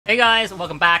Hey guys,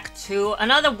 welcome back to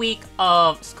another week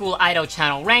of School Idol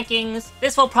channel rankings.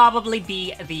 This will probably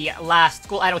be the last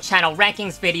School Idol channel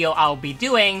rankings video I'll be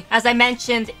doing. As I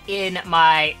mentioned in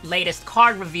my latest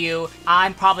card review,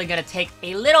 I'm probably gonna take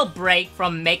a little break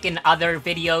from making other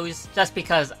videos just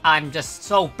because I'm just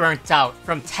so burnt out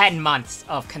from 10 months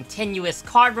of continuous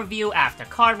card review after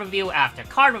card review after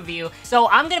card review. So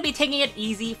I'm gonna be taking it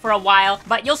easy for a while,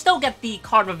 but you'll still get the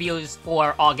card reviews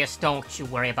for August, don't you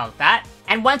worry about that.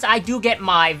 And once I do get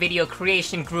my video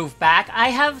creation groove back, I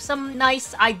have some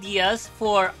nice ideas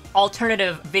for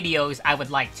alternative videos I would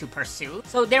like to pursue.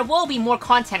 So there will be more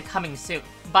content coming soon.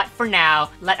 But for now,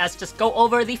 let us just go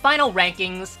over the final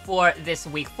rankings for this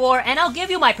week 4, and I'll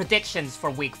give you my predictions for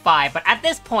week 5, but at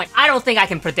this point, I don't think I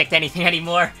can predict anything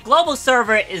anymore. Global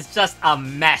server is just a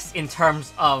mess in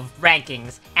terms of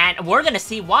rankings, and we're gonna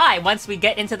see why once we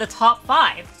get into the top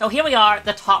 5. So here we are,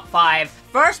 the top 5.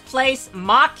 First place,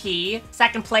 Maki.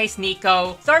 Second place,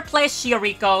 Nico. Third place,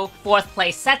 Shioriko. Fourth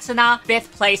place, Setsuna.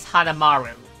 Fifth place,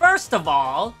 Hanamaru. First of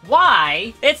all,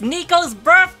 why? It's Nico's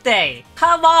birthday!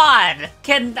 Come on!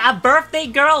 Can a birthday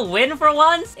girl win for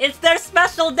once? It's their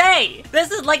special day!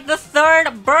 This is like the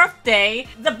third birthday.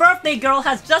 The birthday girl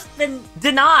has just been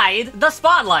denied the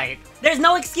spotlight. There's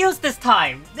no excuse this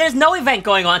time. There's no event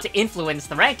going on to influence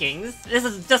the rankings. This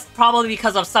is just probably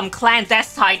because of some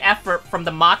clandestine effort from the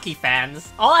Maki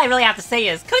fans. All I really have to say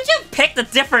is, couldn't you have picked a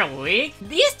different week?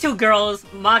 These two girls,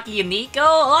 Maki and Nico,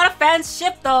 a lot of fans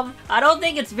ship them. I don't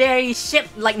think it's very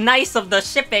nice of the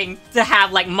shipping to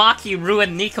have like Maki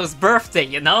ruin Nico's birthday,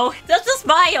 you know? That's just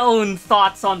my own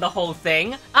thoughts on the whole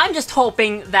thing. I'm just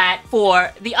hoping that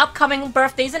for the upcoming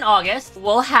birthdays in August,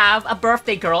 we'll have a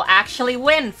birthday girl actually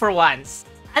win for once.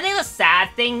 I think the sad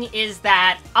thing is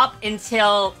that up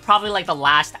until probably like the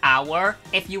last hour,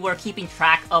 if you were keeping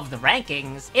track of the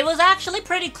rankings, it was actually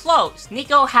pretty close.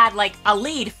 Nico had like a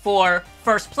lead for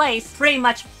first place pretty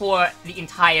much for the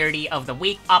entirety of the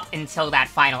week up until that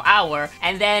final hour.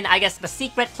 And then I guess the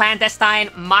secret clandestine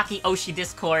Maki Oshi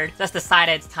Discord just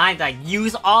decided it's time to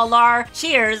use all our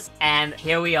cheers. And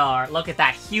here we are. Look at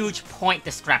that huge point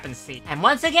discrepancy. And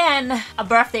once again, a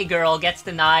birthday girl gets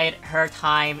denied her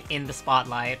time in the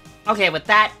spotlight. Okay, with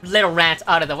that little rant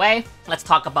out of the way, let's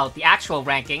talk about the actual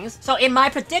rankings. So in my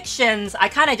predictions, I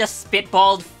kind of just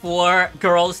spitballed for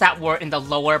girls that were in the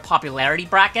lower popularity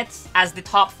brackets as the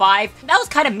top 5. That was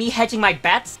kind of me hedging my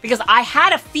bets because I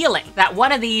had a feeling that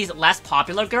one of these less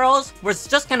popular girls was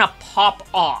just gonna pop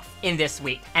off in this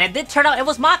week. And it did turn out it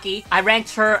was Maki. I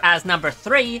ranked her as number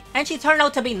 3, and she turned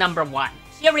out to be number 1.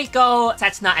 Shioriko,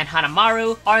 Setsuna, and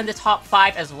Hanamaru are in the top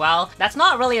 5 as well. That's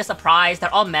not really a surprise,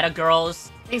 they're all meta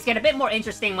girls. Things get a bit more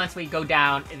interesting once we go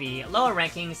down the lower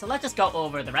rankings, so let's just go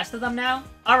over the rest of them now.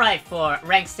 Alright, for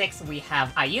rank 6 we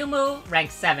have Ayumu,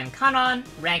 rank 7 Kanon,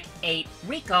 rank 8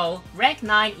 Riko, rank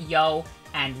 9 Yo,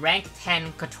 and rank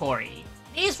 10 Kotori.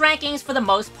 These rankings, for the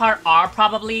most part, are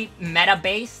probably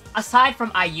meta-based. Aside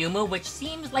from Ayumu, which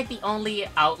seems like the only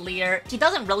outlier, she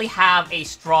doesn't really have a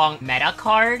strong meta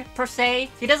card, per se.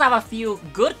 She does have a few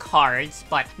good cards,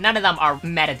 but none of them are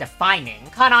meta-defining.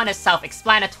 Kanon is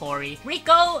self-explanatory.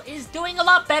 Riko is doing a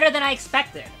lot better than I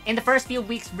expected. In the first few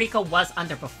weeks, Riko was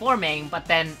underperforming, but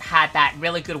then had that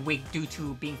really good week due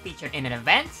to being featured in an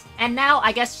event. And now,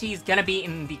 I guess she's gonna be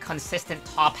in the consistent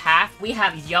top half. We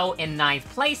have Yo in 9th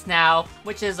place now,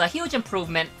 which is a huge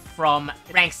improvement from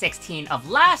rank 16 of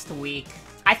last week.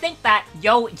 I think that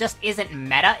Yo just isn't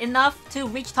meta enough to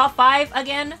reach top 5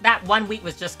 again. That one week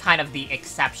was just kind of the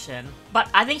exception. But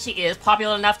I think she is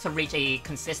popular enough to reach a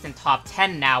consistent top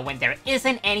 10 now when there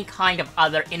isn't any kind of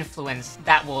other influence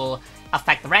that will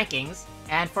affect the rankings.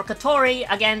 And for Kotori,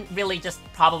 again, really just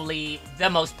probably the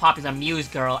most popular Muse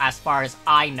girl as far as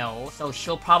I know. So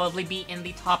she'll probably be in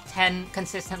the top 10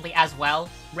 consistently as well.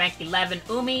 Rank 11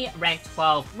 Umi, rank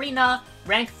 12 Rina,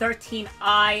 rank 13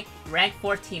 Ai, rank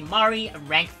 14 Mari,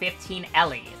 rank 15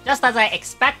 Ellie. Just as I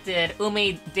expected,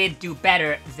 Umi did do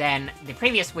better than the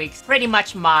previous weeks. Pretty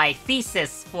much my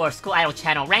thesis for School Idol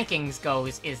channel rankings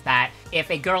goes is that if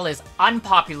a girl is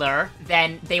unpopular,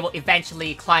 then they will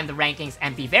eventually climb the rankings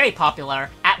and be very popular,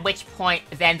 at which point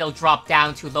then they'll drop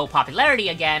down to low popularity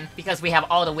again because we have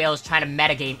all the whales trying to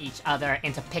metagame each other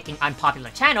into picking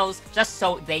unpopular channels just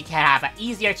so they can have an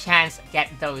easier chance to get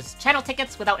those channel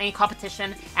tickets without any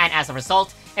competition, and as a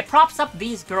result, it props up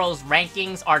these girls'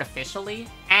 rankings artificially.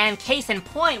 And case in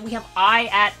point, we have I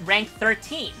at rank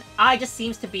 13. I just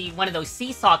seems to be one of those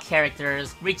seesaw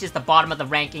characters, reaches the bottom of the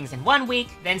rankings in one week,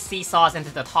 then seesaws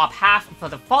into the top half for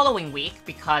the following week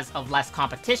because of less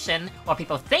competition, or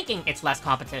people thinking it's less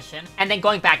competition, and then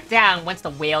going back down once the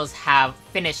whales have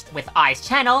finished with I's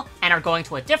channel and are going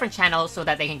to a different channel so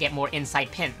that they can get more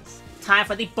insight pins. Time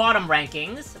for the bottom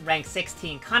rankings. Rank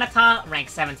 16 Kanata, rank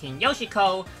 17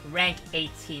 Yoshiko, rank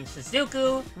 18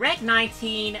 Shizuku, rank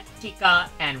 19 Chika,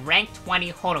 and rank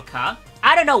 20 Honoka.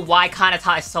 I don't know why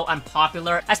Kanata is so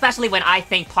unpopular, especially when I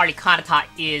think Party Kanata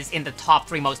is in the top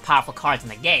 3 most powerful cards in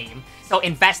the game. So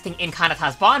investing in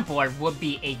Kanata's bond board would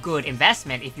be a good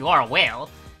investment if you are a whale.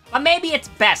 But maybe it's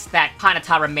best that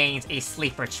Kanata remains a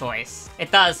sleeper choice.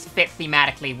 It does fit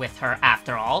thematically with her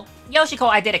after all. Yoshiko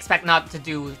I did expect not to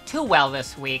do too well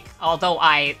this week. Although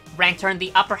I ranked her in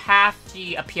the upper half,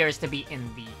 she appears to be in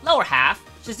the lower half.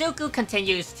 Shizuku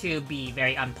continues to be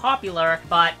very unpopular,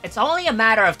 but it's only a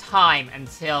matter of time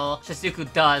until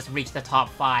Shizuku does reach the top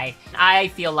 5. I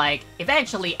feel like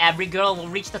eventually every girl will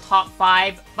reach the top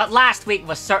 5, but last week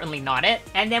was certainly not it.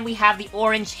 And then we have the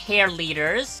orange hair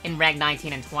leaders in rank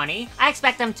 19 and 20. I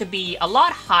expect them to be a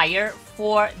lot higher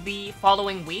for the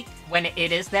following week when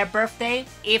it is their birthday.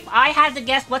 If I had to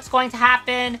guess what's going to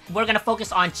happen, we're gonna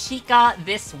focus on Chika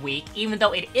this week, even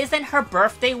though it isn't her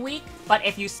birthday week. But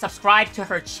if you subscribe to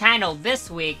her channel this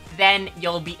week, then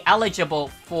you'll be eligible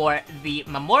for the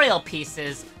memorial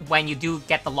pieces when you do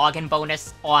get the login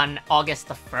bonus on August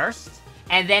the 1st.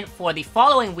 And then for the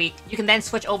following week, you can then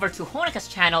switch over to Honoka's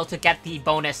channel to get the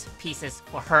bonus pieces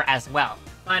for her as well.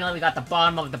 Finally, we got the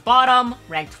bottom of the bottom.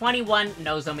 Rank 21,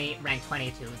 Nozomi. Rank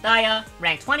 22, Daya.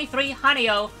 Rank 23,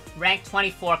 Haneo. Rank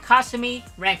 24, Kasumi.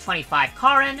 Rank 25,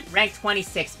 Karin. Rank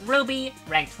 26, Ruby.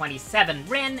 Rank 27,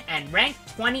 Rin. And rank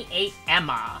 28,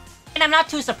 Emma. And I'm not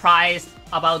too surprised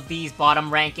about these bottom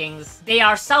rankings. They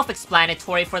are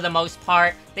self-explanatory for the most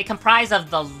part. They comprise of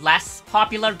the less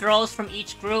popular girls from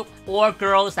each group, or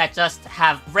girls that just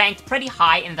have ranked pretty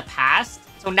high in the past.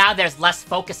 So now there's less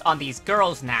focus on these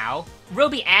girls now.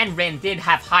 Ruby and Rin did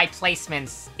have high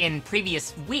placements in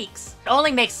previous weeks. It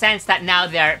only makes sense that now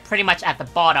they're pretty much at the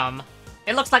bottom.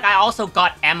 It looks like I also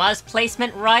got Emma's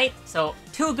placement right, so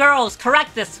 2 girls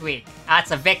correct this week.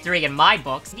 That's a victory in my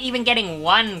books. Even getting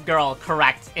 1 girl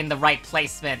correct in the right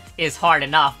placement is hard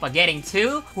enough, but getting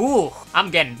 2? Ooh, I'm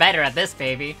getting better at this,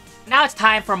 baby. Now it's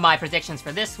time for my predictions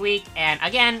for this week, and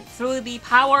again, through the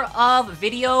power of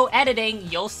video editing,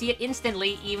 you'll see it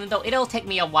instantly, even though it'll take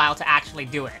me a while to actually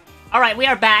do it. Alright, we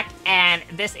are back, and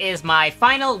this is my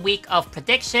final week of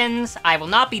predictions. I will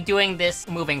not be doing this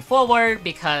moving forward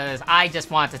because I just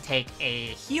want to take a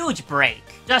huge break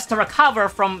just to recover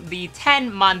from the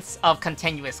 10 months of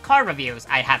continuous card reviews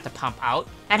I had to pump out.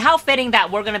 And how fitting that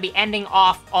we're going to be ending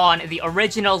off on the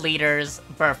original leader's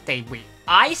birthday week.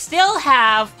 I still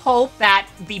have hope that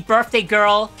the birthday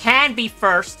girl can be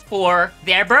first for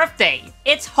their birthday.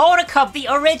 It's Honoka, the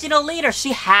original leader.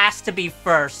 She has to be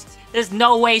first. There's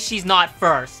no way she's not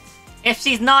first. If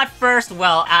she's not first,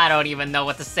 well, I don't even know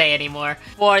what to say anymore.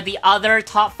 For the other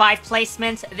top 5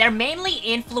 placements, they're mainly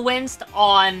influenced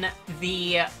on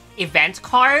the event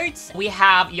cards. We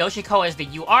have Yoshiko as the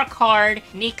UR card,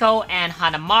 Nico and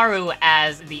Hanamaru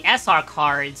as the SR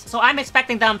cards, so I'm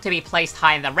expecting them to be placed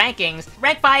high in the rankings.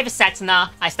 Rank 5 is Setsuna.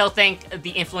 I still think the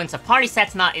influence of Party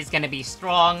Setsuna is going to be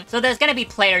strong, so there's going to be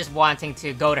players wanting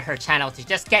to go to her channel to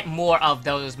just get more of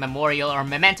those memorial or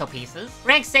memento pieces.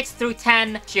 Rank 6 through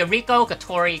 10, Shioriko,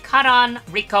 Katori, Karan,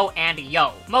 Riko, and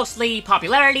Yo. Mostly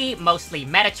popularity, mostly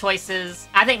meta choices.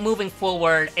 I think moving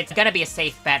forward, it's going to be a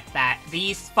safe bet that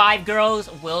these 5 girls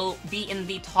will be in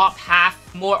the top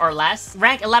half, more or less.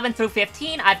 Rank 11 through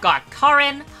 15, I've got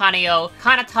Karin, Haneo,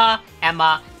 Kanata,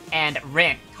 Emma, and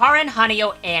Rin. Karin,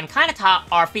 Haneo, and Kanata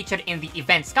are featured in the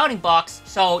event scouting box,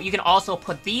 so you can also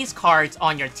put these cards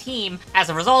on your team. As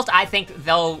a result, I think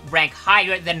they'll rank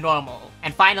higher than normal.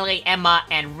 And finally, Emma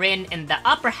and Rin in the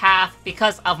upper half.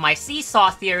 Because of my seesaw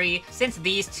theory, since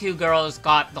these 2 girls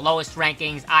got the lowest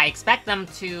rankings, I expect them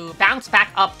to bounce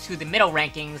back up to the middle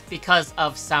rankings because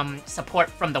of some support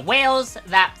from the whales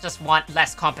that just want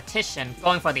less competition.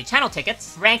 Going for the channel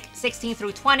tickets, rank 16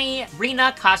 through 20,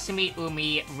 Rina, Kasumi,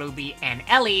 Umi, Ruby, and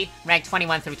Ellie. Rank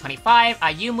 21 through 25,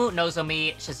 Ayumu,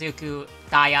 Nozomi, Shizuku,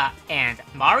 Daya, and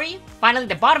Mari. Finally,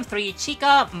 the bottom 3,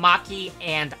 Chika, Maki,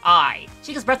 and I.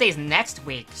 Chika's birthday is next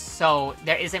week, so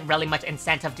there isn't really much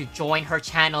incentive to join her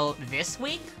channel this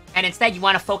week. And instead, you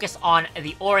want to focus on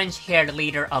the orange-haired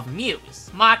leader of Muse.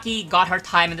 Maki got her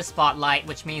time in the spotlight,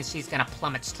 which means she's gonna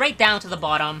plummet straight down to the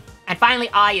bottom. And finally,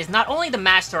 Ai is not only the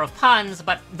master of puns,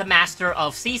 but the master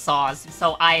of seesaws,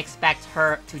 so I expect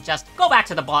her to just go back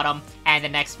to the bottom, and the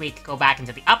next week go back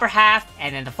into the upper half,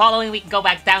 and then the following week go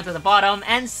back down to the bottom,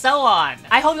 and so on.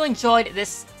 I hope you enjoyed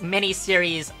this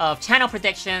mini-series of channel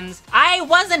predictions. I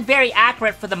wasn't very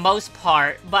accurate for the most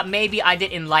part, but maybe I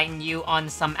did enlighten you on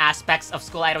some aspects of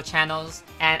School Idol channels.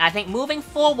 And I think moving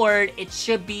forward, it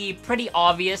should be pretty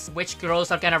obvious which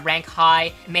girls are gonna rank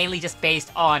high, mainly just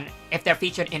based on if they're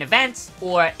featured in events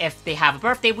or if they have a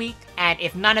birthday week. And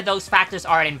if none of those factors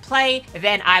are in play,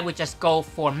 then I would just go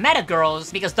for meta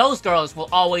girls, because those girls will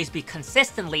always be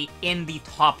consistently in the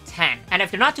top 10. And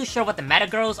if you're not too sure what the meta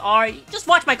girls are, just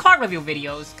watch my card review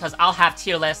videos, because I'll have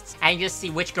tier lists and you just see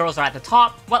which girls are at the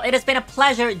top. Well, it has been a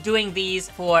pleasure doing these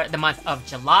for the month of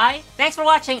July. Thanks for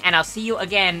watching, and I'll see you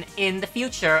again in the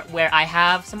future where I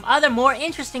have some other more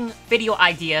interesting video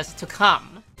ideas to come.